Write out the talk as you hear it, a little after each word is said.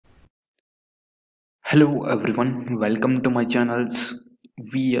Hello everyone, welcome to my channel's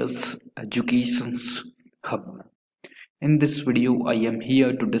VS Education's Hub. In this video, I am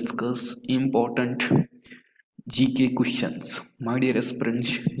here to discuss important GK questions my dear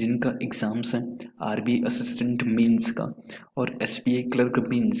aspirants जिनका exams हैं RBI assistant mains का और SBI clerk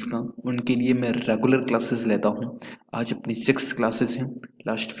mains का, उनके लिए मैं regular classes लेता हूं। आज अपनी 6 क्लासेस हैं,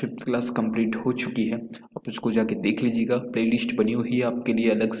 लास्ट 5th क्लास कंप्लीट हो चुकी है। आप उसको जाके देख लीजिएगा, प्लेलिस्ट बनी हुई है आपके लिए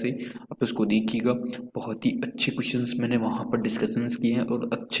अलग से, आप उसको देखिएगा। बहुत ही अच्छे क्वेश्चंस मैंने वहाँ पर डिस्कशंस किए हैं और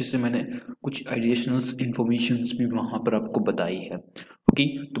अच्छे से मैंने कुछ एडिशनल्स इन्फॉर्मेशंस भी वहाँ पर आपको बताई है।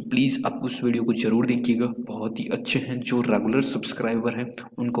 ओके, तो प्लीज़ आप उस वीडियो को ज़रूर देखिएगा, बहुत ही अच्छे हैं। जो रेगुलर सब्सक्राइबर हैं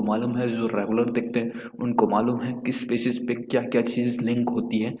उनको मालूम है, जो रेगुलर देखते हैं उनको मालूम है किस बेसिस पे क्या क्या चीज़ लिंक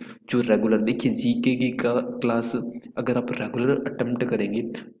होती है। जो रेगुलर देखिए, जीके की क्लास अगर आप रेगुलर अटेम्प्ट करेंगे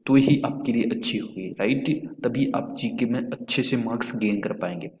तो ही आपके लिए अच्छी होगी, राइट? तभी आप जीके में अच्छे से मार्क्स गेन कर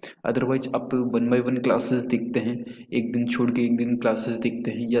पाएंगे। अदरवाइज आप 1 बाय 1 क्लासेस देखते हैं, एक दिन छोड़ के एक दिन क्लासेस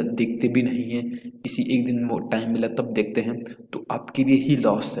देखते हैं, या देखते भी नहीं हैं, किसी एक दिन टाइम मिला तब देखते हैं, तो आपके लिए ही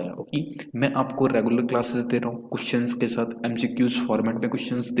लॉस है। ओके, मैं आपको रेगुलर क्लासेस दे रहा हूँ क्वेश्चंस के साथ, एमसीक्यूज फॉर्मेट में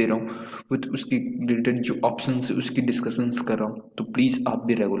क्वेश्चंस दे रहा हूँ, विद उसके रिलेटेड जो ऑप्शंस है उसकी डिस्कशंस कर रहा हूँ। तो प्लीज़ आप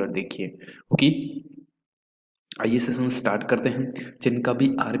भी रेगुलर देखिए। ओके, आइए सेशन स्टार्ट करते हैं। जिनका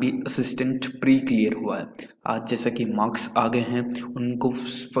भी आरबीआई असिस्टेंट प्री क्लियर हुआ है आज, जैसा कि मार्क्स आ गए हैं, उनको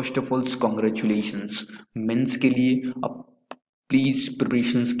first of all congratulations. Mains के लिए आप प्लीज़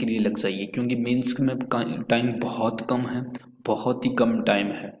प्रिपरेशंस के लिए लग जाइए, क्योंकि मेंस में टाइम बहुत कम है, बहुत ही कम टाइम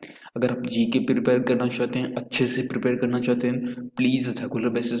है। अगर आप जीके प्रिपेयर करना चाहते हैं, अच्छे से प्रिपेयर करना चाहते हैं, प्लीज़ रेगुलर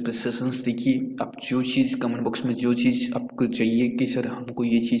बेसिस पे सेशंस देखिए। आप जो चीज़ कमेंट बॉक्स में जो चीज़ आपको चाहिए कि सर हमको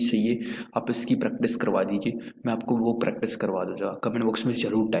ये चीज़ चाहिए, आप इसकी प्रैक्टिस करवा दीजिए, मैं आपको वो प्रैक्टिस करवा दूँगा। कमेंट बॉक्स में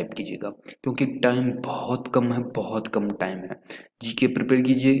ज़रूर टाइप कीजिएगा, क्योंकि टाइम बहुत कम है, बहुत कम टाइम है। जीके प्रिपेयर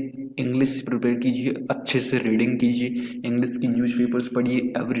कीजिए, इंग्लिश प्रिपेयर कीजिए, अच्छे से रीडिंग कीजिए, इंग्लिश की न्यूज़पेपर्स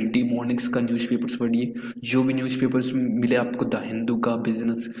पढ़िए, एवरीडे मॉर्निंग्स का न्यूज़पेपर्स पढ़िए। जो भी न्यूज़पेपर्स मिले आपको, द हिंदू का,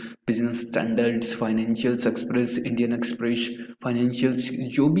 business standards, financial express, Indian express, financials,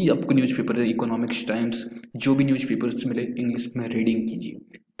 जो भी आपको न्यूज़पेपर है, इकोनॉमिक्स टाइम्स, जो भी न्यूज़पेपर्स मिले इंग्लिश में रीडिंग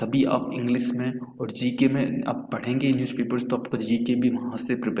कीजिए। तभी आप इंग्लिश में और जीके में आप पढ़ेंगे न्यूज़पेपर्स, तो आपका जीके भी वहाँ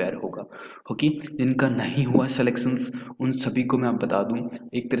से प्रिपेयर होगा। ओके, जिनका नहीं हुआ सिलेक्शंस, उन सभी को मैं आप बता दूं,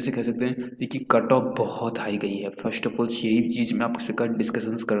 एक तरह से कह सकते हैं, देखिए कट ऑफ बहुत हाई गई है। फर्स्ट ऑफ ऑल यही चीज़ मैं आपसे का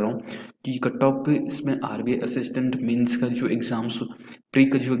डिस्कशंस कर रहा हूँ कि कट ऑफ इसमें आरबीआई असिस्टेंट मेंस का जो एग्ज़ाम्स, प्री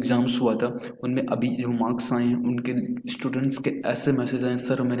का जो एग्ज़ाम्स हुआ था, उनमें अभी जो मार्क्स आए हैं, उनके स्टूडेंट्स के ऐसे मैसेज आए,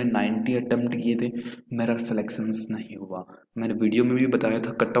 सर मैंने 90 अटैम्प्ट किए थे, मेरा सिलेक्शंस नहीं हुआ। मैंने वीडियो में भी बताया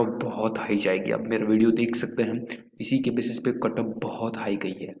था कट ऑफ बहुत हाई जाएगी, आप मेरा वीडियो देख सकते हैं। इसी के बेसिस पे कट ऑफ बहुत हाई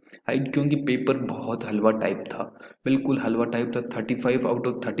गई है, हाइट, क्योंकि पेपर बहुत हलवा टाइप था, बिल्कुल हलवा टाइप था। 35 out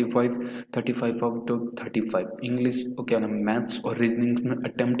of 35, 35 out of 35 English और क्या नाम, मैथ्स और रीजनिंग में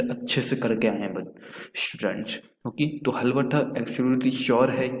अटेम्प्ट अच्छे से करके आए हैं स्टूडेंट्स। ओके, तो हलवा था, एब्सोल्युटली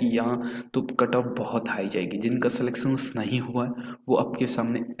श्योर है कि यहाँ तो कट ऑफ बहुत हाई जाएगी। जिनका सिलेक्शंस नहीं हुआ है वो आपके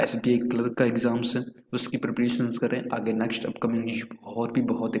सामने एसबीआई क्लर्क का एग्जाम्स है, उसकी प्रिपरेशंस करें। आगे नेक्स्ट अपकमिंग और भी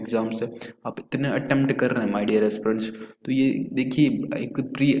बहुत एग्जाम्स है, आप इतने अटेम्प्ट कर रहे हैं माय डियर एस्पिरेंट्स, तो ये देखिए एक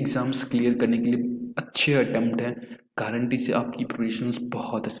प्री एग्जाम्स क्लियर करने के लिए अच्छे अटेम्प्ट हैं, गारंटी से आपकी प्रिपरेशंस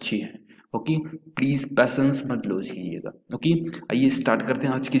बहुत अच्छी हैं। ओके, प्लीज पैसेंस मत लूज कीजिएगा। ओके, आइए स्टार्ट करते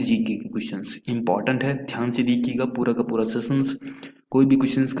हैं आज के जीके के क्वेश्चंस। इंपॉर्टेंट है, ध्यान से देखिएगा पूरा का पूरा सेशंस। कोई भी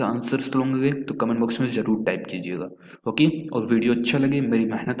क्वेश्चंस का आंसर्स लोगे तो कमेंट बॉक्स में जरूर टाइप कीजिएगा। ओके, और वीडियो अच्छा लगे, मेरी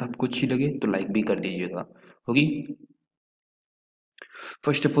मेहनत आपको अच्छी लगे तो लाइक भी कर दीजिएगा। Okay,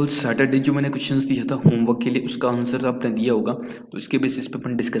 first of all Saturday जो मैंने क्वेश्चंस दिया था होमवर्क के लिए, उसका आंसर आपने दिया होगा, तो उसके बेसिस पे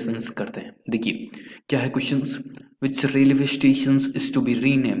अपन डिस्कशंस करते हैं। देखिए क्या है questions, which railway station is to be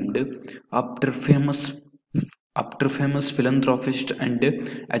renamed after famous philanthropist and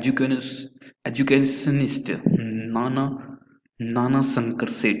educationist नाना नाना शंकर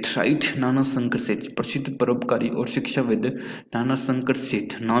सेठ, राइट? नाना शंकर सेठ, प्रसिद्ध परोपकारी और शिक्षाविद नाना शंकर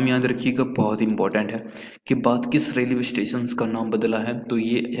सेठ, नाम याद रखिएगा, बहुत इंपॉर्टेंट है। कि बात किस रेलवे स्टेशन का नाम बदला है, तो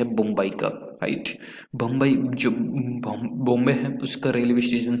ये है मुंबई का, राइट? बम्बई जो बॉम्बे है उसका रेलवे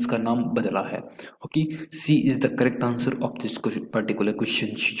स्टेशन का नाम बदला है। Okay, C is the correct answer of this particular question,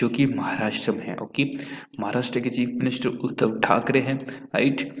 जो कि महाराष्ट्र में है। ओके, महाराष्ट्र के चीफ मिनिस्टर उद्धव ठाकरे हैं,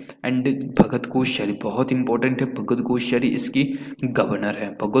 राइट? एंड भगत कोश्यारी बहुत इंपॉर्टेंट है, भगत कोश्यारी इसकी गवर्नर है।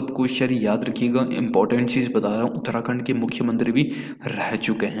 भगत कोश्यारी याद रखिएगा, इंपॉर्टेंट चीज बता रहा हूँ, उत्तराखंड के मुख्यमंत्री भी रह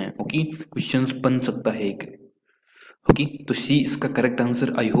चुके हैं। ओके, क्वेश्चंस बन सकता है एक। ओके, तो सी इसका करेक्ट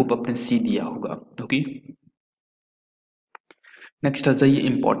आंसर, आई होप आपने सी दिया होगा। ओके, नेक्स्ट आ जाइए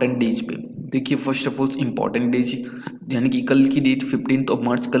इंपॉर्टेंट डेज पे। देखिए first of all important days यानी कि कल की डेट 15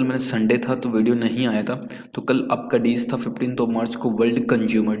 मार्च, कल मैंने संडे था तो वीडियो नहीं आया था, तो कल आपका डेज था 15 मार्च को वर्ल्ड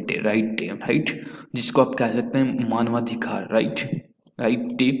कंज्यूमर डे, राइट, जिसको आप कह सकते हैं मानवाधिकार, राइट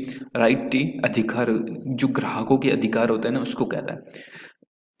डे अधिकार, जो ग्राहकों के अधिकार होते हैं ना उसको कहता है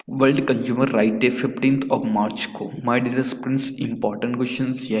वर्ल्ड कंज्यूमर राइट डे 15 मार्च को। My dear friends, important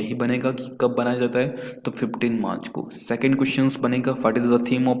question यही बनेगा कि कब बनाया जाता है, तो 15 मार्च को। सेकंड क्वेश्चन बनेगा what is the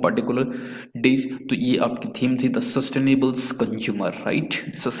theme of particular days, तो ये आपकी थीम थी द सस्टेनेबल्स कंज्यूमर, राइट,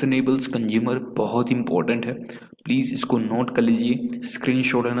 सस्टेनेबल्स कंज्यूमर बहुत इंपॉर्टेंट है, प्लीज़ इसको नोट कर लीजिए।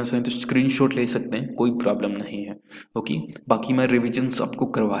 स्क्रीनशॉट लेना चाहें तो स्क्रीनशॉट ले सकते हैं, कोई प्रॉब्लम नहीं है। ओके, बाकी मैं रिविजन्स आपको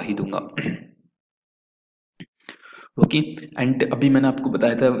करवा ही दूंगा। ओके, एंड अभी मैंने आपको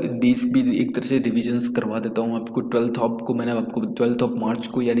बताया था डेज भी एक तरह से रिविजन्स करवा देता हूँ आपको। 12 मार्च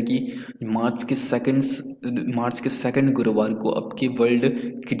को यानी कि मार्च के सेकंड गुरुवार को आपके वर्ल्ड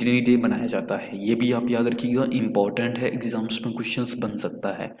किडनी डे मनाया जाता है, ये भी आप याद रखिएगा, इंपॉर्टेंट है, एग्जाम्स में क्वेश्चंस बन सकता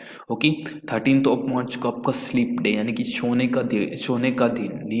है। ओके, 13 मार्च को आपका स्लीप डे यानी कि सोने का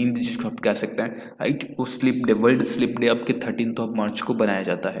दिन, नींद जिसको आप कह सकते हैं, राइट, वो sleep day, world sleep day आपके 13 मार्च को बनाया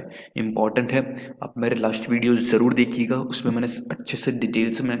जाता है, इंपॉर्टेंट है। आप मेरे लास्ट वीडियो जरूर देखिएगा, उसमें मैंने अच्छे से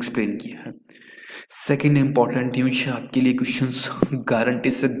डिटेल्स में एक्सप्लेन किया है। सेकेंड इंपॉर्टेंट न्यूज है आपके लिए क्वेश्चंस गारंटी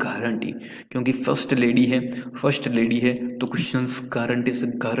से गारंटी, क्योंकि फर्स्ट लेडी है तो क्वेश्चंस गारंटी से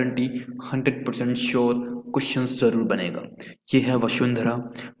गारंटी 100% श्योर क्वेश्चंस जरूर बनेगा। ये है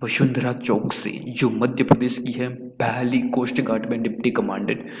वसुंधरा चौक से, जो मध्य प्रदेश की है, पहली कोस्ट गार्ड में डिप्टी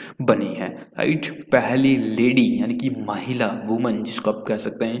कमांडेंट बनी है, राइट, पहली लेडी यानी कि महिला, वुमन जिसको आप कह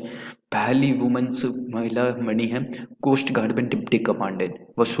सकते हैं, पहली वुमेन्स महिला बनी है कोस्ट गार्ड में डिप्टी कमांडेंट,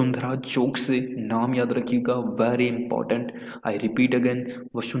 वसुंधरा चौक से, नाम याद रखिएगा, very important. I repeat again,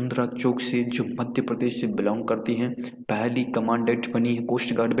 Vasundhara चौक से, जो मध्य प्रदेश से बिलोंग करती हैं, पहली कमांडेंट बनी है,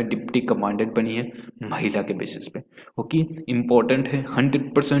 कोस्ट गार्ड में डिप्टी कमांडेंट बनी है महिला के बेसिस पे। ओके, इंपॉर्टेंट है,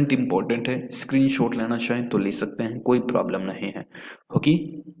 100% इंपॉर्टेंट है, स्क्रीनशॉट लेना चाहें तो ले सकते हैं, कोई प्रॉब्लम नहीं है। ओके,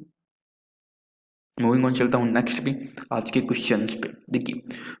 मूविंग ऑन, चलता हूँ नेक्स्ट भी आज के क्वेश्चंस पे। देखिए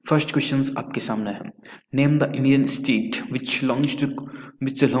फर्स्ट क्वेश्चंस आपके सामने है, name the Indian state which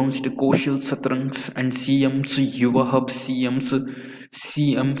launched Kaushal सतरंग्स and CM's युवा hub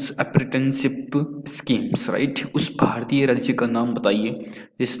CM's apprenticeship schemes, right, उस भारतीय राज्य का नाम बताइए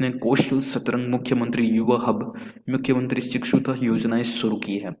जिसने कौशल सतरंग, मुख्यमंत्री युवा हब, मुख्यमंत्री शिक्षुता योजनाएं शुरू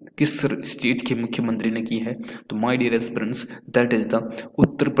की है, किस स्टेट के मुख्यमंत्री ने की है, तो my dear friends that is the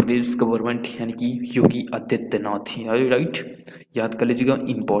Uttar Pradesh government यानी कि योगी आदित्यनाथ, राइट, याद कर लीजिएगा,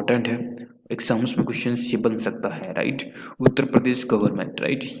 इंपॉर्टेंट है, एग्जाम्स में क्वेश्चन ये बन सकता है, right, Uttar Pradesh government,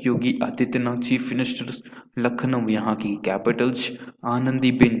 right, Yogi Adityanath chief minister, Lucknow यहाँ की कैपिटल्स,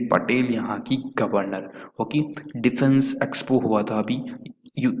 आनंदीबेन पटेल यहाँ की गवर्नर। ओके, डिफेंस एक्सपो हुआ था अभी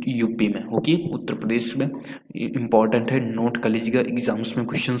यूपी में, ओके, उत्तर प्रदेश में, इंपॉर्टेंट है, नोट कर लीजिएगा, एग्जाम्स में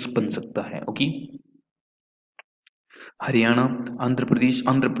क्वेश्चंस बन सकता है। ओके, हरियाणा, आंध्र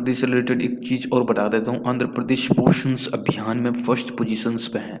प्रदेश से रिलेटेड एक चीज और बता देता हूँ, आंध्र प्रदेश पोषण अभियान में फर्स्ट पोजीशंस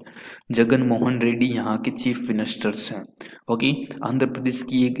पे हैं, जगन मोहन रेड्डी यहाँ के चीफ मिनिस्टर्स हैं। ओके, आंध्र प्रदेश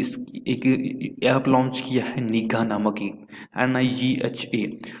की एक ऐप लॉन्च किया है निगाह नामक, NIGHA,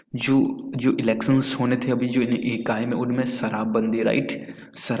 जो इलेक्शंस होने थे अभी जो इकाई में, उनमें शराबबंदी, राइट,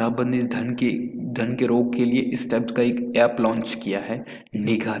 शराबबंदी, धन के रोग के लिए इस टाइप का एक ऐप लॉन्च किया है,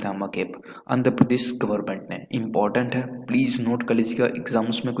 निगाह नामक ऐप, आंध्र प्रदेश गवर्नमेंट ने, इंपॉर्टेंट है, प्लीज नोट कर लीजिएगा,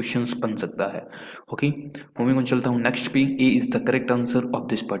 एग्जाम्स में क्वेश्चंस बन सकता है। ओके, मूविंग ऑन, चलता हूँ नेक्स्ट पे, ए is the correct answer of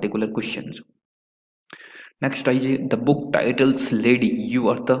this particular question. Next आइए, the book titles lady you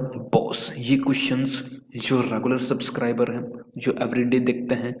are the boss, ये क्वेश्चंस जो रेगुलर सब्सक्राइबर हैं, जो एवरीडे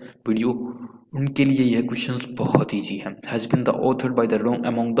देखते हैं वीडियो, उनके लिए यह क्वेश्चंस बहुत ईजी है। Has been the authored by the wrong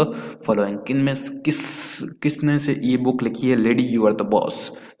among the following, किसने से ये बुक लिखी है lady you are the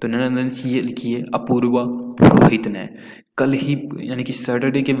boss, तो ये लिखी है अपूर्वा पुरोहित ने। कल ही यानी कि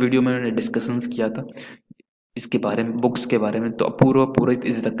सैटरडे के वीडियो में मैंने डिस्कशंस किया था इसके बारे में, बुक्स के बारे में, तो अपूर्वा पुरोहित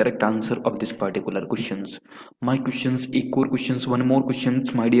is the correct answer of this particular questions. My questions, एक और questions, one more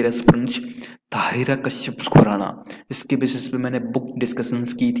questions my dear friends, Tahira Kashyap Khurana, इसके बेसिस पे मैंने बुक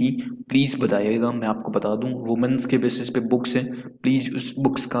डिस्कशंस की थी, प्लीज बताइएगा, मैं आपको बता दूं, वुमेन्स के बेसिस पे बुक्स हैं, प्लीज उस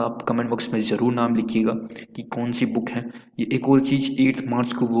बुक्स का आप कमेंट बॉक्स में जरूर नाम लिखिएगा कि कौन सी बुक है ये। एक और चीज, 8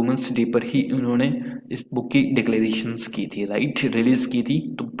 मार्च को वुमेन्स डे पर ही उन्होंने इस बुक की डिक्लेरेशंस की थी, राइट, रिलीज की थी,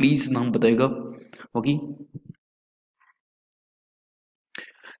 तो प्लीज नाम बताइएगा। ओके,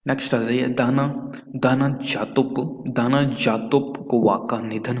 नेक्स्ट आ जाइए, दाना जातोप गोवा का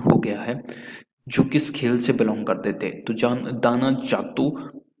निधन हो गया है, जो किस खेल से बिलोंग करते थे, तो दाना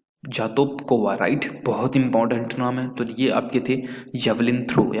जातोपकोवा, राइट, बहुत इंपॉर्टेंट नाम है। तो ये आपके थे जेवलिन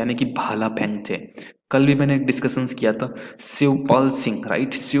थ्रो यानी कि भाला फेंक थे। कल भी मैंने डिस्कशन किया था शिवपाल सिंह,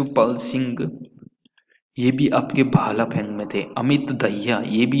 राइट, शिवपाल सिंह ये भी आपके भाला फेंक में थे। अमित दहिया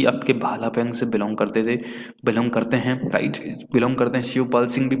ये भी आपके भाला फेंक से बिलोंग करते हैं, राइट, बिलोंग करते हैं। शिवपाल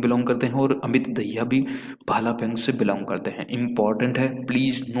सिंह भी बिलोंग करते हैं और अमित दहिया भी भाला फेंक से बिलोंग करते हैं। इंपॉर्टेंट है,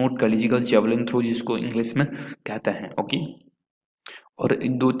 प्लीज नोट कर लीजिएगा, जेवलिन थ्रो जिसको इंग्लिश में कहते हैं। ओके, और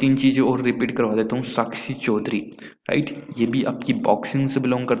दो तीन चीजें और रिपीट करवा देता हूँ। साक्षी चौधरी, राइट, ये भी आपकी बॉक्सिंग से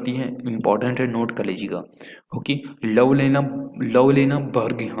बिलोंग करती है, इंपॉर्टेंट है, नोट कर लीजिएगा। ओके, लवलेना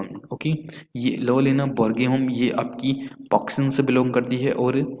बर्गेहम, ओके, ये लवलेना बर्गेहम ये आपकी बॉक्सिंग से बिलोंग करती है।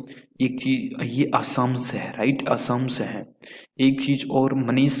 और एक चीज ये आसाम से है, राइट, आसाम से है। एक चीज और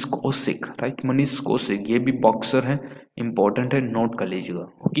मनीष कौशिक, राइट, मनीष कौशिक ये भी बॉक्सर है, इंपॉर्टेंट है, नोट कर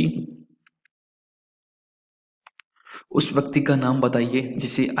लीजिएगा। ओके, उस व्यक्ति का नाम बताइए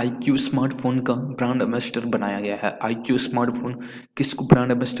जिसे IQ स्मार्टफोन का ब्रांड एम्बेसडर बनाया गया है। IQ स्मार्टफोन किसको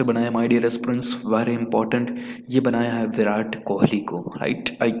ब्रांड एम्बेसडर बनाया, my dear students, very important, ये बनाया है विराट कोहली को, राइट।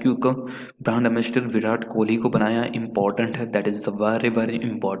 IQ का ब्रांड एम्बेसडर विराट कोहली को बनाया, इंपॉर्टेंट है, that is the very very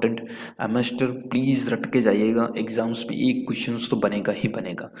important ambassador. Please रट के जाइएगा, एग्जाम्स में एक क्वेश्चन तो बनेगा ही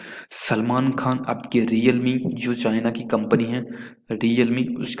बनेगा। सलमान खान आपके रियलमी जो चाइना की कंपनी है रियलमी,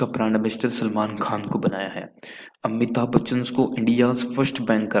 उसका ब्रांड एम्बेसडर सलमान खान को बनाया है। अमिताभ बच्चन को India first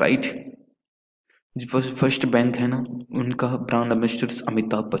bank, right, first bank है ना, उनका ब्रांड एम्बेसडर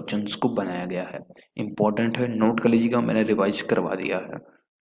अमिताभ बच्चन को बनाया गया है, इंपॉर्टेंट है, नोट कर लीजिएगा, मैंने रिवाइज करवा दिया है।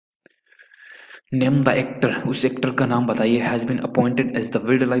 नेम द एक्टर, उस एक्टर का नाम बताइए, has been appointed as the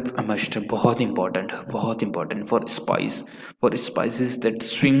wild life ambassador, बहुत important for spices that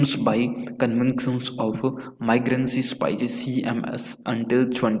swims bye conventions of माइग्रेंसी spices CMS until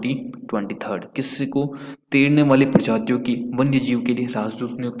 2023। किसी को तैरने वाली प्रजातियों की वन्य जीव के लिए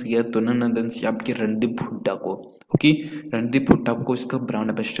राजदूत नियुक्त किया, तुनंदन से आपके रणदीप हुड्डा को। ओके, रणदीप हुड्डा को इसका ब्रांड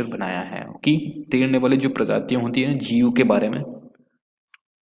एम्बेसडर बनाया है। ओके, तैरने वाली जो प्रजातियां होती है जीव के बारे में।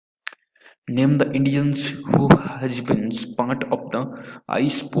 Name the Indians who has been part of the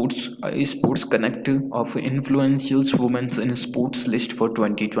iSports Connect of influential women in sports list for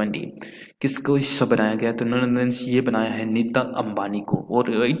 2020। किसको हिस्सा बनाया गया, तो नंदन ये बनाया है नीता अंबानी को,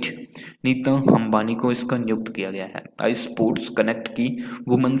 और राइट, नीता अंबानी को इसका नियुक्त किया गया है iSports कनेक्ट की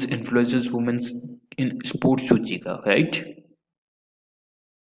women's influencers women's in sports सूची का, right.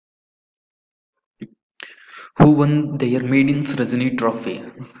 Who won their maidens Rajni trophy,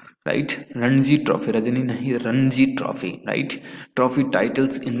 right, Ranji trophy, Rajni नहीं, Ranji trophy, right, trophy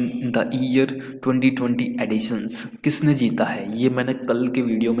titles in the year 2020 editions, किसने जीता है, ये मैंने कल के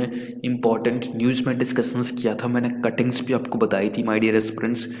वीडियो में इंपॉर्टेंट न्यूज़ में डिस्कशंस किया था, मैंने कटिंग्स भी आपको बताई थी माय डियर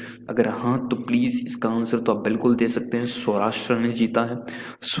स्टूडेंट्स। अगर हाँ तो प्लीज़ इसका आंसर तो आप बिल्कुल दे सकते हैं, सौराष्ट्र ने जीता है,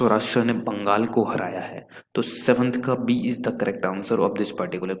 सौराष्ट्र ने बंगाल को हराया है। तो 7th का B is the correct answer of this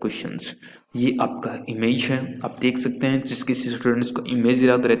particular question. ये आपका इमेज है, आप देख सकते हैं, जिस किसी स्टूडेंट्स को इमेज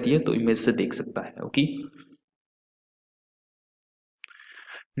याद रहती है तो इमेज से देख सकता है। ओके,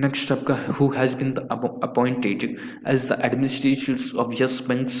 नेक्स्ट आपका who has been appointed as the administrators of yes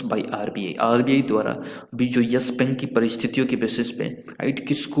banks bye RBI। RBI द्वारा भी जो यस बैंक की परिस्थितियों के बेसिस पे, राइट,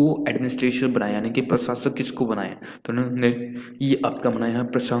 किसको एडमिनिस्ट्रेटर बनाया यानी कि प्रशासक किसको बनाया, तो उन्होंने ये आपका बनाया है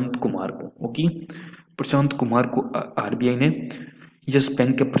प्रशांत कुमार को। ओके, प्रशांत कुमार को RBI ने यस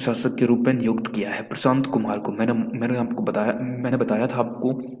बैंक के प्रशासक के रूप में नियुक्त किया है। प्रशांत कुमार को मैंने बताया था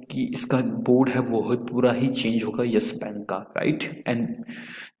आपको कि इसका बोर्ड है वो पूरा ही चेंज होगा यस बैंक का, राइट। एंड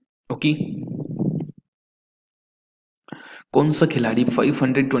ओके, कौन सा खिलाड़ी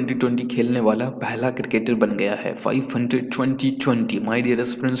 500 2020 खेलने वाला पहला क्रिकेटर बन गया है, 500 2020, my dear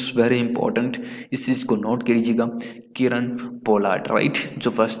friends, very important, इस चीज को नोट कीजिएगा, किरण पोलार्ड, राइट,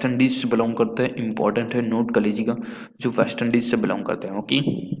 जो वेस्ट इंडीज से बिलोंग करते हैं, इंपॉर्टेंट है, नोट कर लीजिएगा, जो वेस्ट इंडीज से बिलोंग करते हैं। ओके,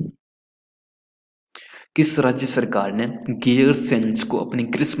 किस राज्य सरकार ने गेयरसेंस को अपनी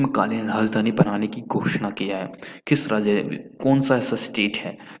ग्रीष्मकालीन राजधानी बनाने की घोषणा किया है, किस राज्य, कौन सा ऐसा स्टेट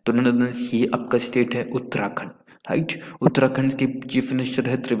है, तो ये आपका स्टेट है उत्तराखंड, राइट। उत्तराखंड के चीफ मिनिस्टर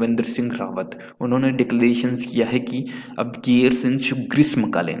है त्रिवेंद्र सिंह रावत, उन्होंने डिक्लेरेशन किया है कि अब गेयरसेंस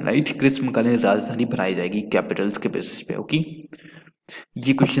ग्रीष्मकालीन, राइट, ग्रीष्मकालीन राजधानी बनाई जाएगी कैपिटल्स के बेसिस पे। ओके,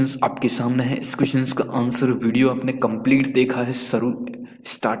 ये क्वेश्चंस आपके सामने है, इस क्वेश्चंस का आंसर वीडियो आपने कंप्लीट देखा है शुरू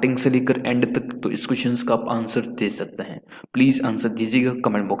स्टार्टिंग से लेकर एंड तक, तो इस क्वेश्चंस का आप आंसर दे सकते हैं, प्लीज आंसर दीजिएगा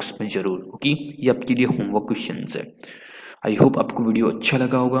कमेंट बॉक्स में जरूर। ओके, ये आपके लिए होमवर्क क्वेश्चंस है। आई होप आपको वीडियो अच्छा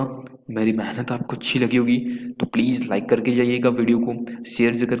लगा होगा। मेरी मेहनत आपको अच्छी लगी होगी तो प्लीज़ लाइक करके जाइएगा वीडियो को,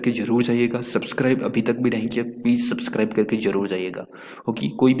 शेयर करके जरूर जाइएगा, सब्सक्राइब अभी तक भी नहीं किया प्लीज़ सब्सक्राइब करके जरूर जाइएगा। ओके,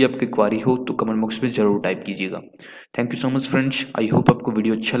 कोई भी आपकी क्वारी हो तो कमेंट बॉक्स में जरूर टाइप कीजिएगा। Thank you so much friends, I hope आपको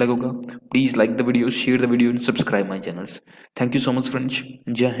वीडियो अच्छा लगेगा। Please like the video, share the video and subscribe my channels. Thank you so much friends,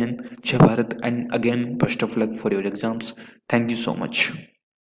 जय हिंद, जय Bharat and again best of luck for your exams. Thank you so much.